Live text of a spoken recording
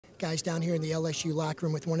Guys, down here in the LSU locker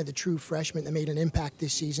room with one of the true freshmen that made an impact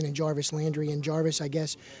this season in Jarvis Landry. And Jarvis, I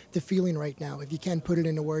guess the feeling right now, if you can put it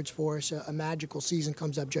into words for us, a magical season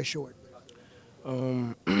comes up just short.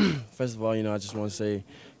 First of all, I just want to say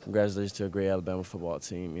congratulations to a great Alabama football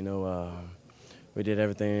team. We did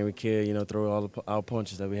everything we could, throw all our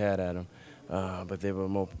punches that we had at them. But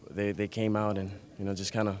they came out and,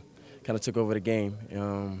 just kind of took over the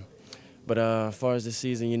game. But as far as this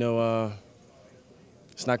season,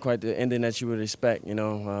 it's not quite the ending that you would expect,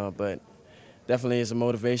 but definitely it's a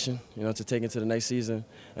motivation, to take it to the next season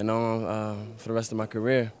and on for the rest of my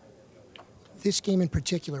career. This game in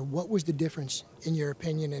particular, what was the difference in your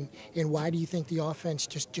opinion, and why do you think the offense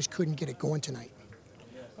just couldn't get it going tonight?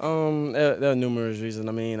 There are numerous reasons.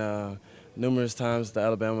 Numerous times the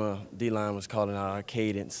Alabama D-line was calling out our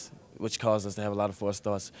cadence, which caused us to have a lot of false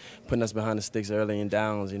starts, putting us behind the sticks early in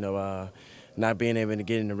downs, not being able to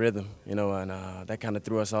get in the rhythm, and that kind of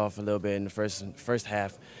threw us off a little bit in the first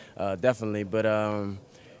half, definitely. But,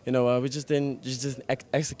 we just didn't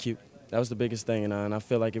execute. That was the biggest thing, and I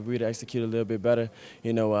feel like if we would execute a little bit better,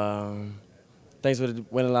 things would have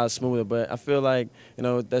went a lot smoother. But I feel like,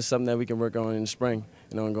 that's something that we can work on in the spring,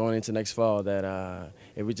 and going into next fall, that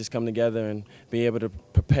if we just come together and be able to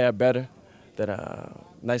prepare better, that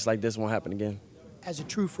nights like this won't happen again. As a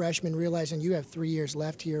true freshman, realizing you have 3 years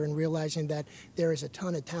left here and realizing that there is a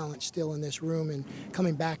ton of talent still in this room and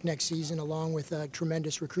coming back next season along with a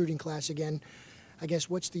tremendous recruiting class again, I guess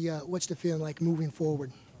what's the feeling like moving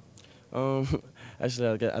forward?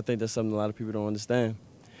 Actually, I think that's something a lot of people don't understand.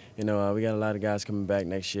 We got a lot of guys coming back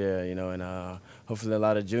next year, and hopefully a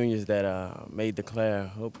lot of juniors that may declare.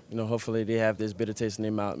 Hopefully they have this bitter taste in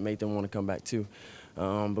their mouth and make them want to come back too.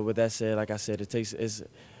 But with that said, like I said,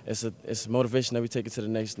 it's motivation that we take it to the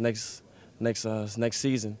next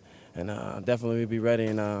season, and definitely we'll be ready,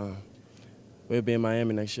 and we'll be in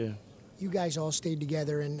Miami next year. You guys all stayed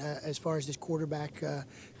together, and as far as this quarterback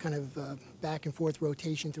kind of back and forth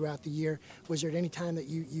rotation throughout the year, was there at any time that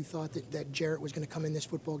you thought that Jarrett was going to come in this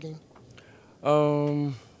football game?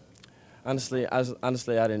 Honestly, I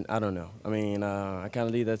don't know. I kind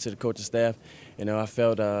of leave that to the coaching staff. I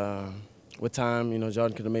felt with time,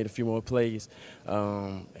 Jordan could have made a few more plays,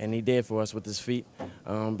 and he did for us with his feet.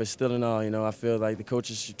 But still in all, I feel like the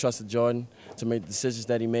coaches trusted Jordan to make the decisions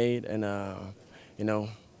that he made, and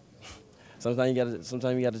sometimes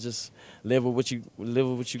you gotta just live with what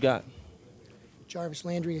you got. Jarvis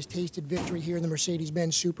Landry has tasted victory here in the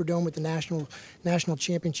Mercedes-Benz Superdome with the national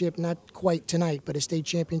championship. Not quite tonight, but a state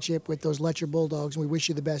championship with those Letcher Bulldogs. And we wish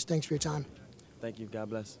you the best. Thanks for your time. Thank you. God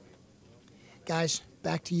bless. Guys,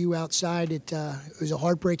 back to you outside. It was a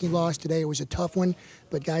heartbreaking loss today. It was a tough one,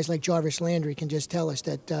 but guys like Jarvis Landry can just tell us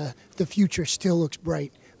that the future still looks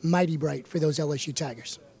bright, mighty bright for those LSU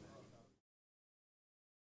Tigers.